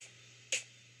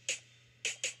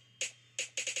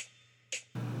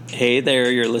Hey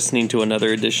there, you're listening to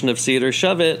another edition of See It or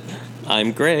Shove It.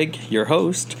 I'm Greg, your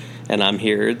host, and I'm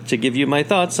here to give you my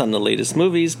thoughts on the latest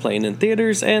movies playing in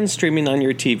theaters and streaming on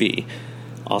your TV.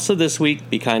 Also this week,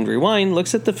 Be Kind Rewind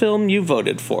looks at the film you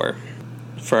voted for.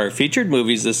 For our featured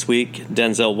movies this week,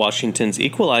 Denzel Washington's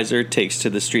Equalizer takes to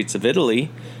the streets of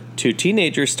Italy, two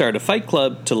teenagers start a fight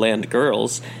club to land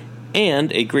girls,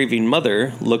 and a grieving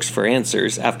mother looks for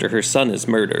answers after her son is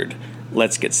murdered.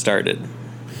 Let's get started.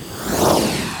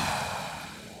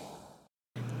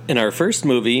 In our first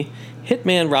movie,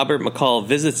 hitman Robert McCall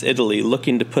visits Italy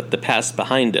looking to put the past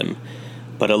behind him,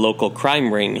 but a local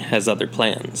crime ring has other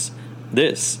plans.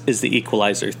 This is The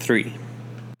Equalizer 3.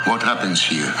 What happens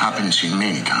here happens in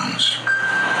many towns.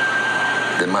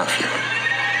 The mafia.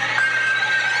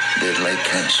 They're like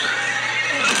cancer.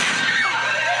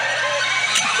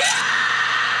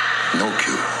 No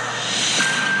cure.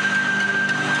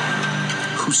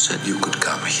 Who said you could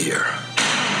come here?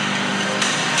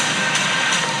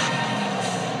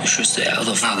 You should stay out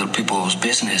of other people's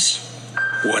business.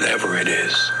 Whatever it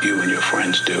is you and your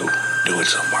friends do it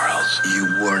somewhere else.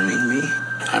 You warning me?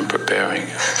 I'm preparing.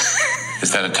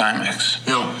 Is that a Timex?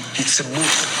 No, it's a boot.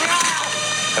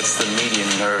 That's the median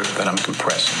nerve that I'm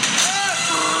compressing.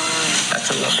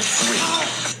 That's a line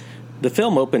 3. The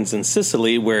film opens in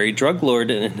Sicily, where a drug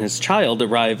lord and his child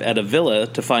arrive at a villa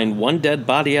to find one dead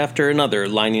body after another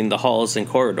lining the halls and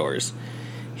corridors.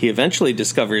 He eventually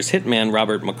discovers hitman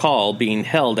Robert McCall being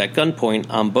held at gunpoint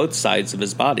on both sides of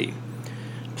his body.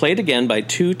 Played again by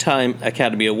two-time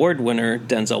Academy Award winner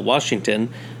Denzel Washington,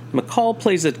 McCall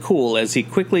plays it cool as he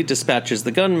quickly dispatches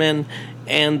the gunman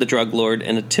and the drug lord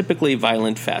in a typically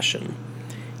violent fashion.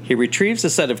 He retrieves a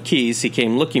set of keys he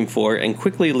came looking for and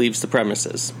quickly leaves the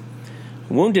premises.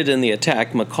 Wounded in the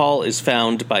attack, McCall is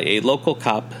found by a local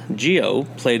cop, Gio,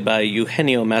 played by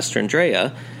Eugenio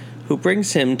Mastrandrea, who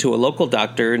brings him to a local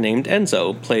doctor named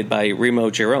Enzo, played by Remo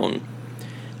Girone.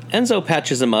 Enzo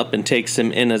patches him up and takes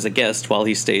him in as a guest while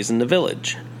he stays in the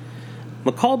village.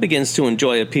 McCall begins to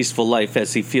enjoy a peaceful life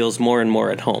as he feels more and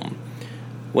more at home.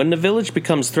 When the village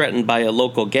becomes threatened by a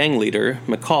local gang leader,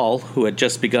 McCall, who had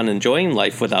just begun enjoying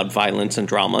life without violence and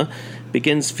drama,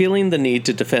 begins feeling the need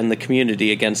to defend the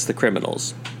community against the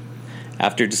criminals.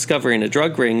 After discovering a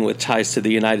drug ring with ties to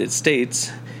the United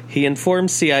States, he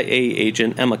informs CIA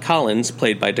agent Emma Collins,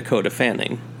 played by Dakota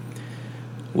Fanning.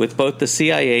 With both the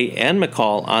CIA and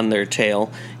McCall on their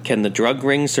tail, can the drug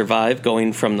ring survive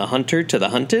going from the hunter to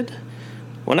the hunted?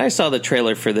 When I saw the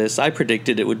trailer for this, I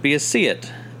predicted it would be a see it,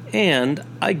 and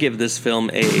I give this film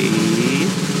a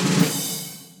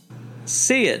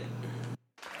see it.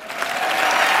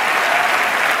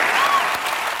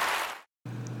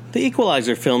 The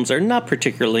Equalizer films are not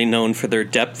particularly known for their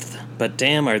depth, but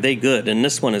damn are they good, and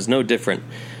this one is no different.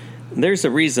 There's a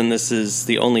reason this is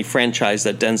the only franchise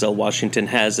that Denzel Washington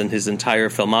has in his entire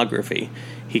filmography.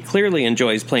 He clearly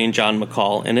enjoys playing John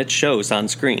McCall, and it shows on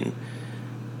screen.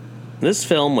 This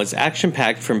film was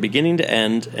action-packed from beginning to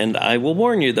end, and I will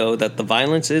warn you, though, that the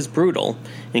violence is brutal,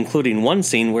 including one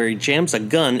scene where he jams a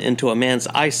gun into a man's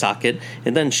eye socket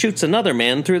and then shoots another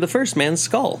man through the first man's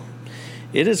skull.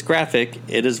 It is graphic,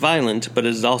 it is violent, but it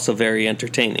is also very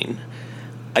entertaining.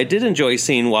 I did enjoy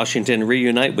seeing Washington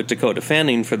reunite with Dakota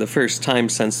Fanning for the first time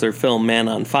since their film Man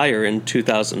on Fire in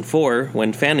 2004,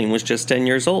 when Fanning was just 10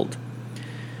 years old.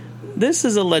 This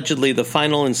is allegedly the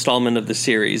final installment of the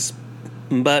series,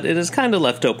 but it is kind of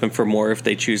left open for more if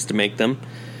they choose to make them.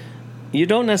 You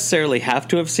don't necessarily have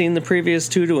to have seen the previous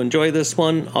two to enjoy this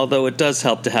one, although it does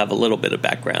help to have a little bit of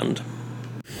background.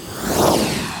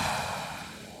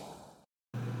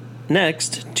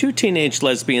 Next, two teenage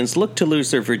lesbians look to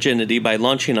lose their virginity by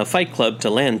launching a fight club to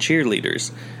land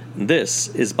cheerleaders. This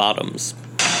is Bottoms.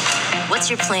 What's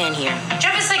your plan here?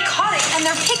 Jeff is psychotic, and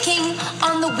they're picking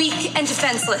on the weak and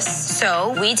defenseless.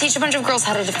 So, we teach a bunch of girls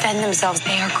how to defend themselves.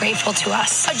 They are grateful to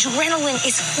us. Adrenaline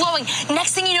is flowing.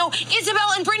 Next thing you know,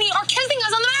 Isabel and Brittany are kissing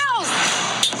us on the mouth.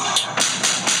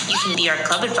 You can be our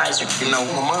club advisor. You know,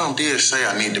 my mom did say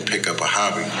I need to pick up a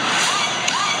hobby.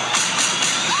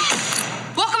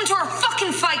 Welcome to our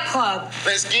fucking fight club.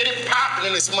 Let's get it popping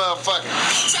in this motherfucker.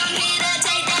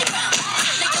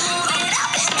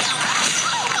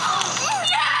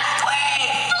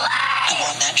 I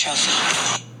want that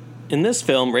trophy. In this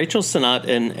film, Rachel Sennott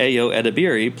and Ayo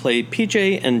Edebiri played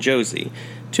PJ and Josie,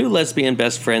 two lesbian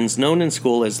best friends known in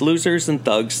school as losers and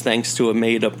thugs thanks to a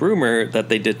made-up rumor that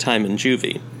they did time in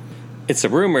juvie. It's a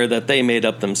rumor that they made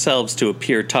up themselves to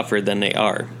appear tougher than they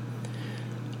are.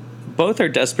 Both are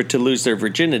desperate to lose their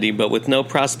virginity, but with no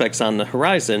prospects on the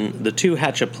horizon, the two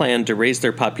hatch a plan to raise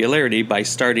their popularity by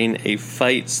starting a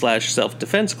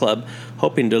fight/self-defense club,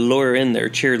 hoping to lure in their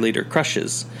cheerleader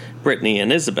crushes. Brittany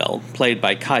and Isabel, played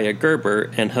by Kaya Gerber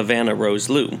and Havana Rose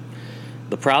Liu.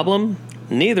 The problem?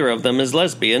 Neither of them is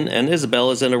lesbian, and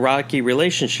Isabel is in a rocky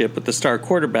relationship with the star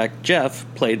quarterback Jeff,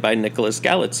 played by Nicholas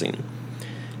Galitzine.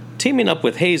 Teaming up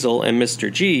with Hazel and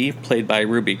Mr. G, played by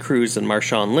Ruby Cruz and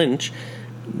Marshawn Lynch,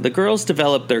 the girls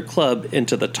develop their club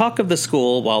into the talk of the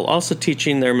school while also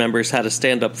teaching their members how to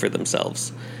stand up for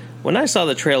themselves. When I saw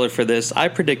the trailer for this, I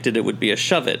predicted it would be a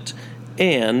shove it,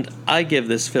 and I give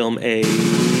this film a...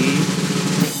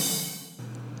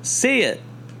 See it!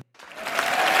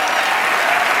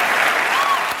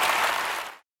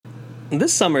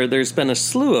 This summer, there's been a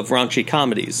slew of raunchy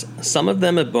comedies. Some of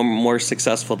them have been more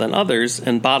successful than others,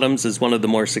 and Bottoms is one of the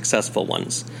more successful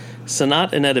ones.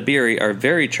 Sanat and Edebiri are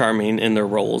very charming in their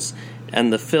roles,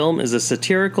 and the film is a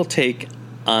satirical take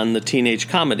on the teenage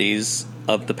comedies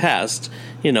of the past,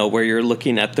 where you're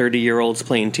looking at 30-year-olds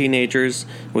playing teenagers,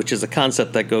 which is a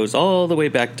concept that goes all the way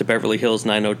back to Beverly Hills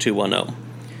 90210.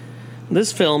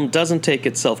 This film doesn't take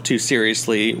itself too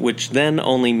seriously, which then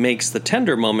only makes the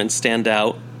tender moments stand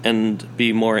out and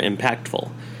be more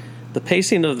impactful. The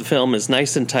pacing of the film is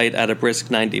nice and tight at a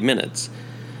brisk 90 minutes.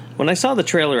 When I saw the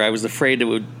trailer, I was afraid it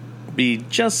would be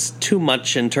just too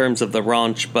much in terms of the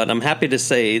raunch, but I'm happy to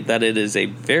say that it is a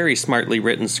very smartly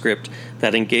written script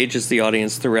that engages the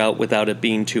audience throughout without it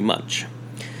being too much.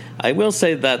 I will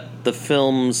say that the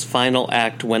film's final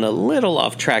act went a little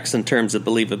off tracks in terms of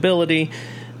believability,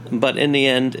 but in the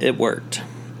end, it worked.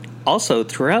 Also,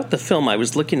 throughout the film, I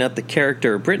was looking at the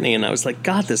character of Brittany, and I was like,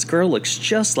 God, this girl looks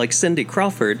just like Cindy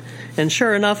Crawford. And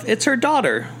sure enough, it's her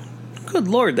daughter. Good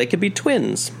Lord, they could be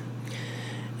twins.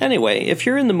 Anyway, if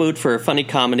you're in the mood for a funny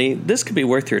comedy, this could be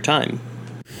worth your time.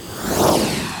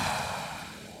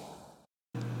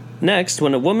 Next,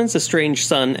 when a woman's estranged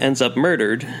son ends up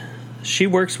murdered, she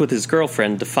works with his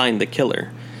girlfriend to find the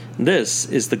killer. This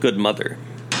is The Good Mother.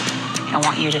 I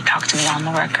want you to talk to me on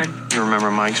the record. You remember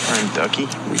Mike's friend Ducky?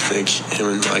 We think him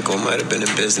and Michael might have been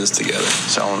in business together.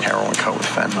 Selling heroin cut with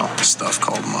fentanyl. Stuff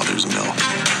called Mother's Milk.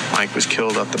 Mike was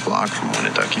killed up the block from one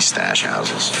of Ducky's stash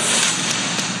houses.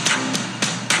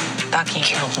 Ducky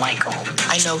killed Michael.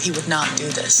 I know he would not do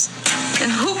this. And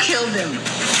who killed him?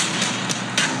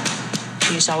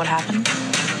 You saw what happened?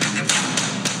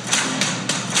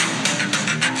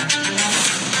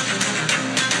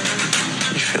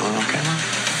 You feeling okay, Mom?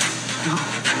 No,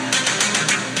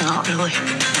 not really.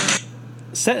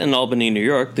 Set in Albany, New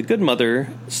York, The Good Mother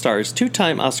stars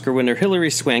two-time Oscar winner Hilary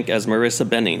Swank as Marissa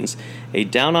Bennings, a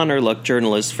down-on-her-luck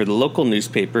journalist for the local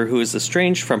newspaper who is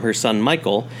estranged from her son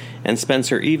Michael and spends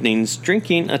her evenings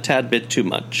drinking a tad bit too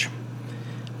much.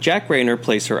 Jack Rayner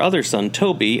plays her other son,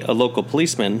 Toby, a local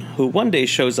policeman, who one day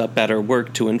shows up at her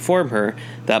work to inform her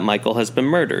that Michael has been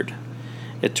murdered.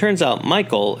 It turns out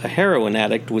Michael, a heroin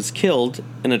addict, was killed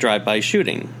in a drive-by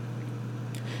shooting.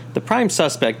 The prime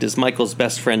suspect is Michael's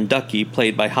best friend Ducky,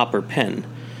 played by Hopper Penn.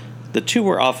 The two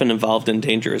were often involved in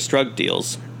dangerous drug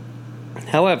deals.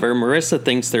 However, Marissa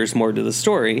thinks there's more to the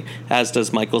story, as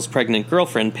does Michael's pregnant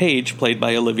girlfriend Paige, played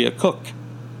by Olivia Cook.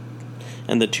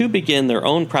 And the two begin their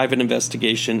own private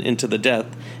investigation into the death,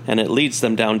 and it leads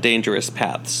them down dangerous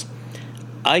paths.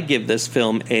 I give this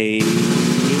film a...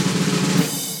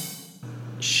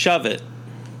 shove it.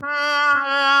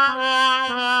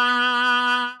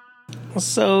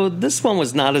 So this one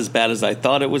was not as bad as I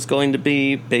thought it was going to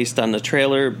be based on the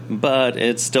trailer, but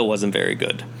it still wasn't very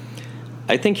good.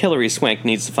 I think Hilary Swank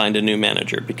needs to find a new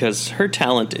manager because her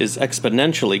talent is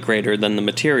exponentially greater than the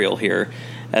material here,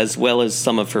 as well as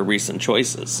some of her recent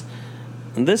choices.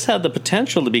 This had the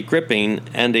potential to be gripping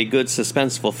and a good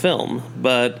suspenseful film,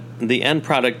 but the end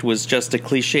product was just a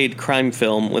cliched crime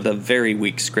film with a very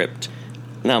weak script.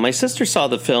 Now, my sister saw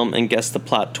the film and guessed the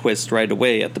plot twist right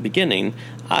away at the beginning.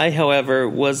 I, however,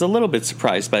 was a little bit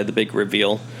surprised by the big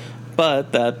reveal,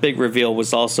 but that big reveal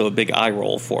was also a big eye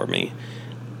roll for me.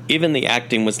 Even the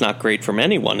acting was not great from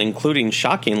anyone, including,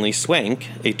 shockingly, Swank,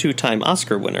 a two-time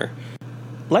Oscar winner.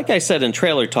 Like I said in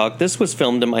Trailer Talk, this was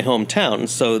filmed in my hometown,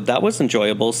 so that was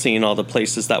enjoyable seeing all the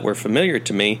places that were familiar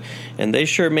to me, and they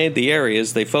sure made the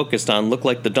areas they focused on look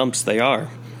like the dumps they are.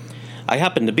 I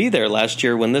happened to be there last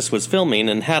year when this was filming,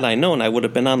 and had I known, I would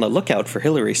have been on the lookout for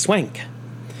Hilary Swank.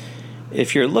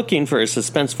 If you're looking for a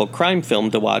suspenseful crime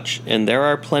film to watch, and there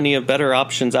are plenty of better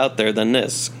options out there than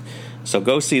this, so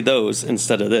go see those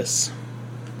instead of this.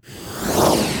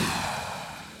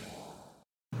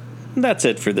 That's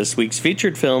it for this week's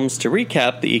featured films. To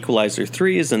recap, The Equalizer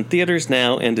 3 is in theaters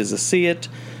now and is a see it.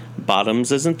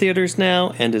 Bottoms is in theaters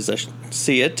now and is a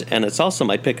see it, and it's also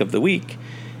my pick of the week.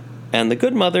 And The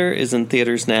Good Mother is in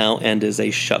theaters now and is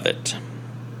a shove it.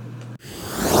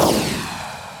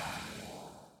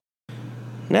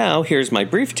 Now, here's my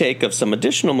brief take of some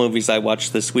additional movies I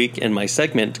watched this week in my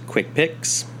segment, Quick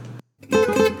Picks.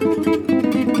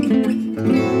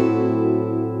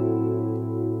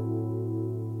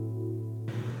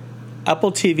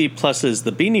 Apple TV Plus's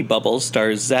The Beanie Bubble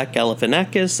stars Zach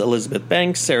Galifianakis, Elizabeth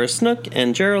Banks, Sarah Snook,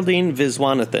 and Geraldine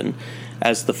Viswanathan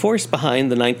as the force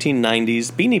behind the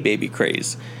 1990s Beanie Baby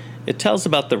craze. It tells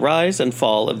about the rise and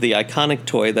fall of the iconic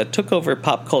toy that took over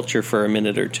pop culture for a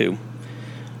minute or two.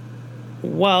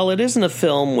 While it isn't a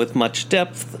film with much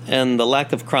depth and the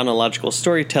lack of chronological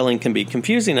storytelling can be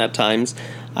confusing at times,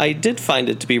 I did find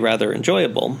it to be rather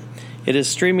enjoyable. It is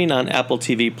streaming on Apple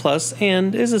TV Plus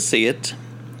and is a see-it.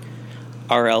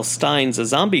 R.L. Stine's A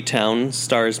Zombie Town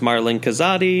stars Marlon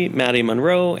Kazadi, Maddie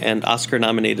Monroe, and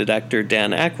Oscar-nominated actor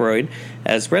Dan Aykroyd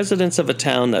as residents of a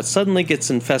town that suddenly gets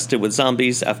infested with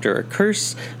zombies after a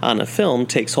curse on a film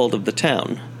takes hold of the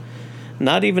town.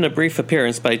 Not even a brief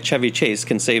appearance by Chevy Chase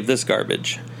can save this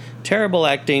garbage. Terrible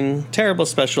acting, terrible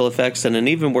special effects, and an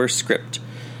even worse script.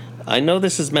 I know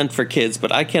this is meant for kids,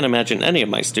 but I can't imagine any of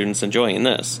my students enjoying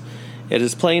this. It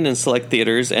is playing in select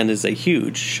theaters and is a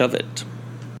huge shove-it.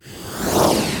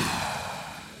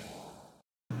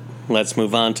 Let's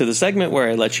move on to the segment where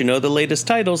I let you know the latest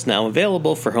titles now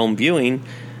available for home viewing.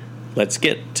 Let's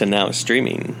get to now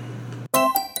streaming.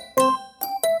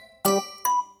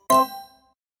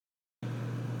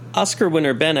 Oscar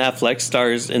winner Ben Affleck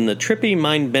stars in the trippy,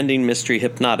 mind-bending mystery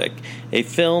Hypnotic, a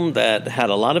film that had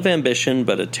a lot of ambition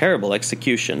but a terrible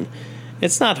execution.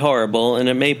 It's not horrible, and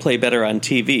it may play better on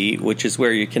TV, which is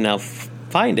where you can now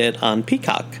find it on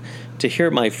Peacock. To hear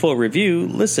my full review,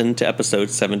 listen to episode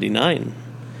 79.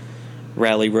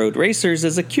 Rally Road Racers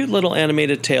is a cute little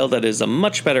animated tale that is a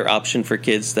much better option for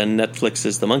kids than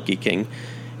Netflix's The Monkey King.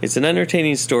 It's an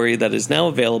entertaining story that is now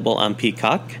available on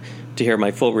Peacock. To hear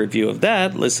my full review of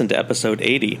that, listen to episode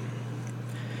 80.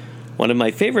 One of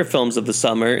my favorite films of the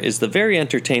summer is the very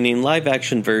entertaining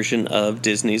live-action version of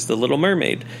Disney's The Little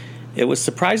Mermaid. It was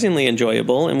surprisingly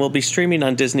enjoyable and will be streaming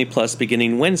on Disney Plus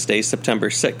beginning Wednesday, September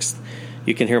 6th.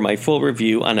 You can hear my full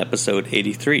review on episode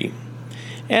 83.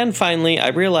 And finally, I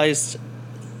realized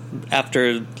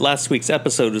after last week's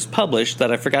episode was published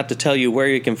that I forgot to tell you where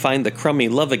you can find The Crummy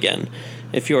Love Again.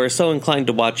 If you are so inclined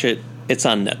to watch it, it's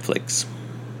on Netflix.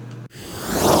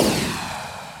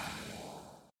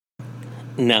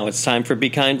 Now it's time for Be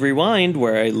Kind Rewind,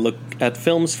 where I look at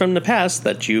films from the past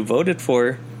that you voted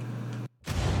for.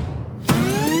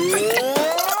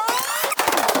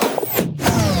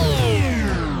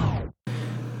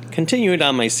 Continuing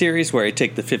on my series where I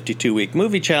take the 52-week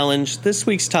movie challenge, this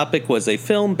week's topic was a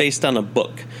film based on a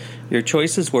book. Your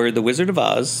choices were The Wizard of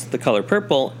Oz, The Color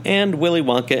Purple, and Willy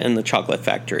Wonka and the Chocolate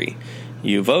Factory.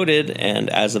 You voted, and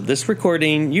as of this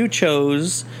recording, you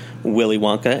chose Willy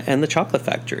Wonka and the Chocolate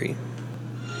Factory.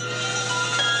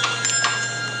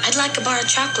 I'd like a bar of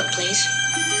chocolate, please.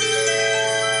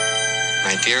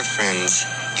 My dear friends,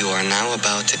 you are now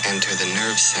about to enter the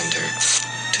nerve center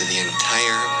to the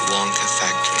entire Wonka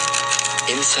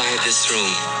factory. Inside this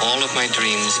room, all of my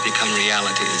dreams become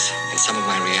realities, and some of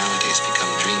my realities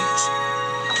become dreams.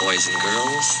 Boys and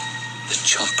girls, the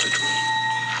chocolate room.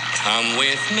 Come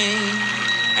with me,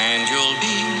 and you'll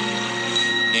be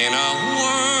in a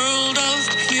world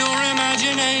of pure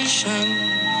imagination.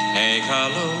 Take a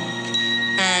look,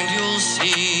 and you'll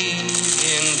see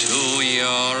into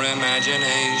your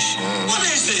imagination. What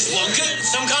is this, Wonka?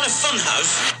 Some kind of fun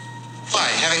house? Why,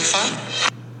 having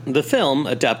fun? The film,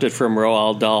 adapted from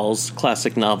Roald Dahl's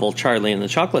classic novel Charlie and the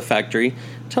Chocolate Factory,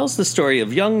 tells the story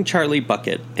of young Charlie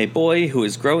Bucket, a boy who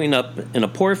is growing up in a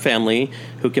poor family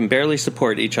who can barely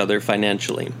support each other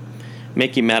financially.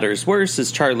 Making matters worse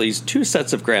is Charlie's two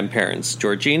sets of grandparents,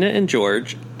 Georgina and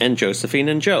George, and Josephine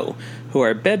and Joe, who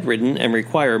are bedridden and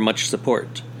require much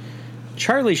support.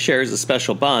 Charlie shares a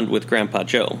special bond with Grandpa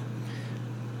Joe.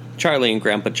 Charlie and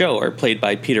Grandpa Joe are played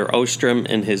by Peter Ostrom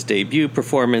in his debut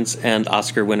performance and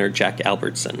Oscar winner Jack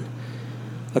Albertson.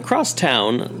 Across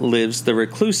town lives the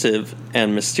reclusive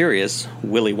and mysterious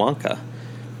Willy Wonka.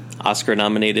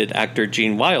 Oscar-nominated actor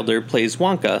Gene Wilder plays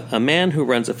Wonka, a man who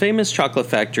runs a famous chocolate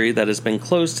factory that has been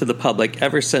closed to the public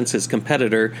ever since his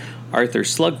competitor, Arthur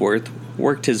Slugworth,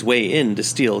 worked his way in to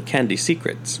steal candy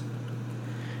secrets.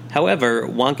 However,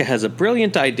 Wonka has a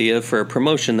brilliant idea for a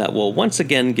promotion that will once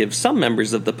again give some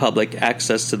members of the public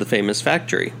access to the famous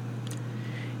factory.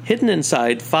 Hidden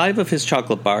inside 5 of his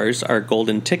chocolate bars are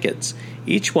golden tickets,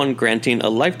 each one granting a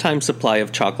lifetime supply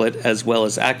of chocolate as well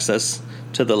as access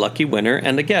to the lucky winner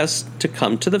and a guest to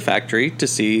come to the factory to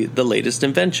see the latest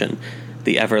invention,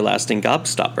 the everlasting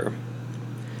gobstopper.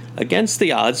 Against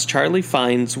the odds, Charlie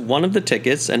finds one of the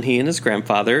tickets, and he and his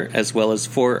grandfather, as well as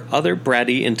 4 other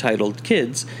bratty, entitled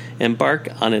kids, embark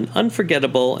on an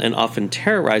unforgettable and often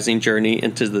terrorizing journey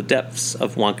into the depths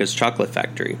of Wonka's chocolate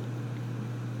factory.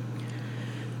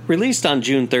 Released on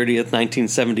June 30th,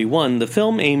 1971, the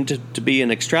film aimed to be an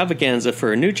extravaganza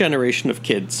for a new generation of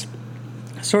kids,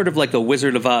 sort of like a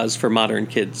Wizard of Oz for modern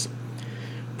kids.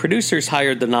 Producers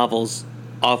hired the novel's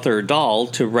author Dahl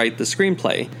to write the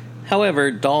screenplay.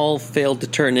 However, Dahl failed to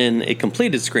turn in a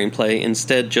completed screenplay,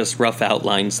 instead just rough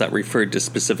outlines that referred to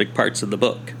specific parts of the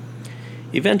book.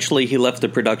 Eventually, he left the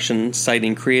production,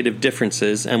 citing creative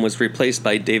differences, and was replaced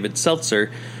by David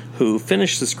Seltzer, who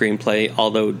finished the screenplay,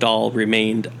 although Dahl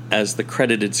remained as the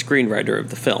credited screenwriter of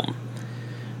the film.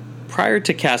 Prior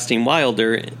to casting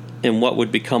Wilder in what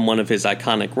would become one of his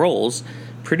iconic roles,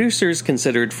 producers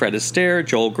considered Fred Astaire,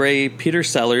 Joel Grey, Peter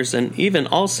Sellers, and even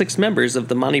all 6 members of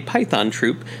the Monty Python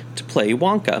troupe to play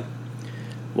Wonka.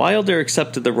 Wilder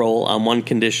accepted the role on one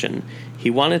condition. He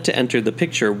wanted to enter the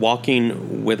picture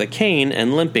walking with a cane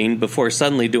and limping before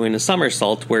suddenly doing a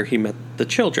somersault where he met the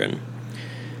children.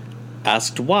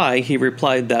 Asked why, he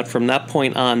replied that from that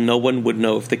point on, no one would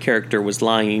know if the character was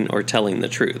lying or telling the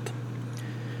truth.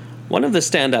 One of the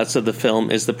standouts of the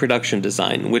film is the production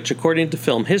design, which, according to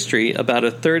film history, about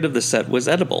a third of the set was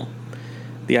edible.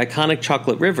 The iconic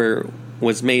chocolate river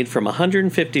was made from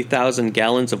 150,000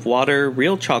 gallons of water,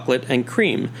 real chocolate, and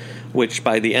cream, which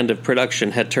by the end of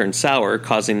production had turned sour,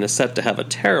 causing the set to have a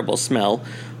terrible smell,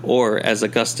 or, as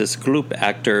Augustus Gloop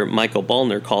actor Michael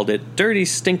Bollner called it, dirty,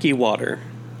 stinky water.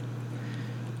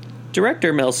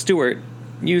 Director Mel Stewart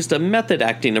used a method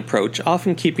acting approach,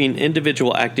 often keeping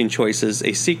individual acting choices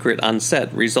a secret on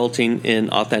set, resulting in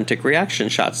authentic reaction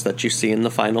shots that you see in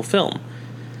the final film.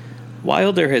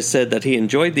 Wilder has said that he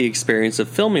enjoyed the experience of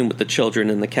filming with the children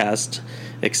in the cast,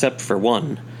 except for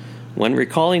one. When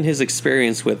recalling his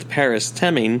experience with Paris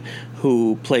Temming,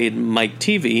 who played Mike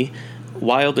Teavee,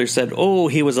 Wilder said, "Oh,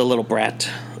 he was a little brat,"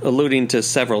 alluding to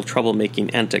several troublemaking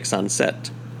antics on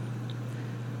set.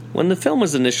 When the film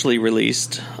was initially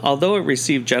released, although it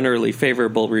received generally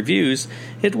favorable reviews,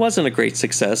 it wasn't a great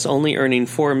success, only earning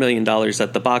 $4 million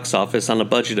at the box office on a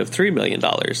budget of $3 million.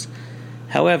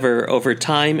 However, over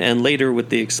time and later with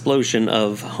the explosion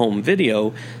of home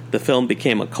video, the film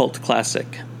became a cult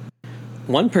classic.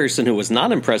 One person who was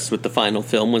not impressed with the final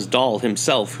film was Dahl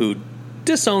himself, who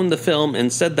disowned the film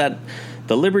and said that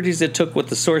the liberties it took with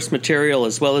the source material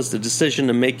as well as the decision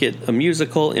to make it a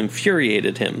musical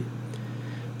infuriated him.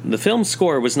 The film's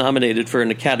score was nominated for an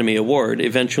Academy Award,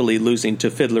 eventually losing to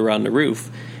Fiddler on the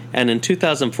Roof, and in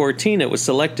 2014 it was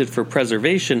selected for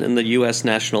preservation in the U.S.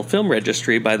 National Film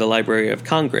Registry by the Library of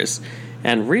Congress,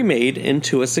 and remade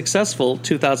into a successful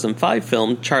 2005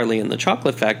 film, Charlie and the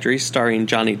Chocolate Factory, starring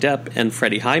Johnny Depp and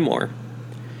Freddie Highmore.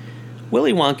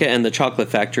 Willy Wonka and the Chocolate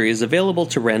Factory is available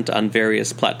to rent on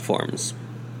various platforms.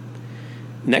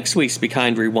 Next week's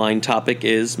Behind Rewind topic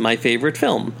is My Favorite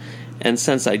Film, and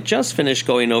since I just finished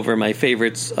going over my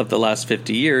favorites of the last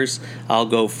 50 years, I'll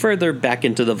go further back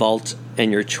into the vault,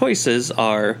 and your choices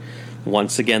are,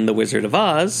 once again, The Wizard of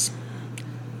Oz,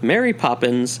 Mary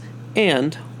Poppins,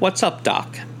 and What's Up,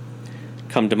 Doc?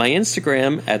 Come to my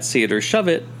Instagram at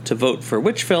 @SeeItOrShoveIt to vote for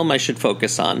which film I should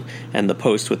focus on, and the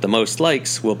post with the most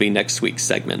likes will be next week's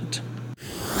segment.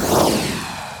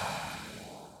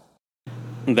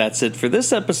 That's it for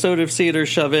this episode of See It or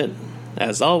Shove It.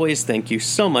 As always, thank you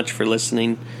so much for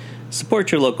listening.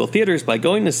 Support your local theaters by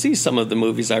going to see some of the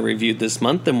movies I reviewed this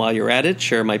month, and while you're at it,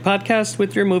 share my podcast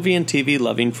with your movie and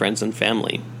TV-loving friends and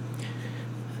family.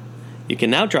 You can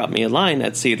now drop me a line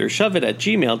at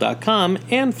seeitorshoveit@gmail.com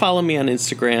and follow me on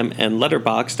Instagram and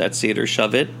Letterboxd at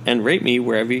seeitorshoveit and rate me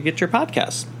wherever you get your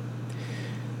podcasts.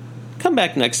 Come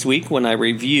back next week when I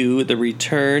review the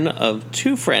return of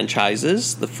 2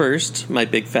 franchises. The first, My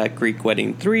Big Fat Greek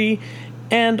Wedding 3,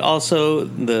 and also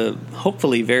the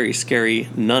hopefully very scary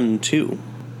Nun 2.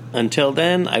 Until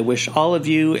then, I wish all of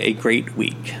you a great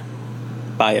week.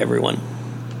 Bye, everyone.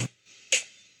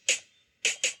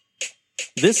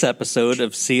 This episode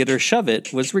of See It or Shove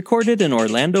It was recorded in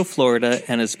Orlando, Florida,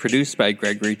 and is produced by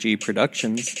Gregory G.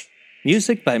 Productions.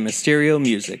 Music by Mysterio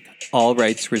Music. All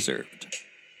rights reserved.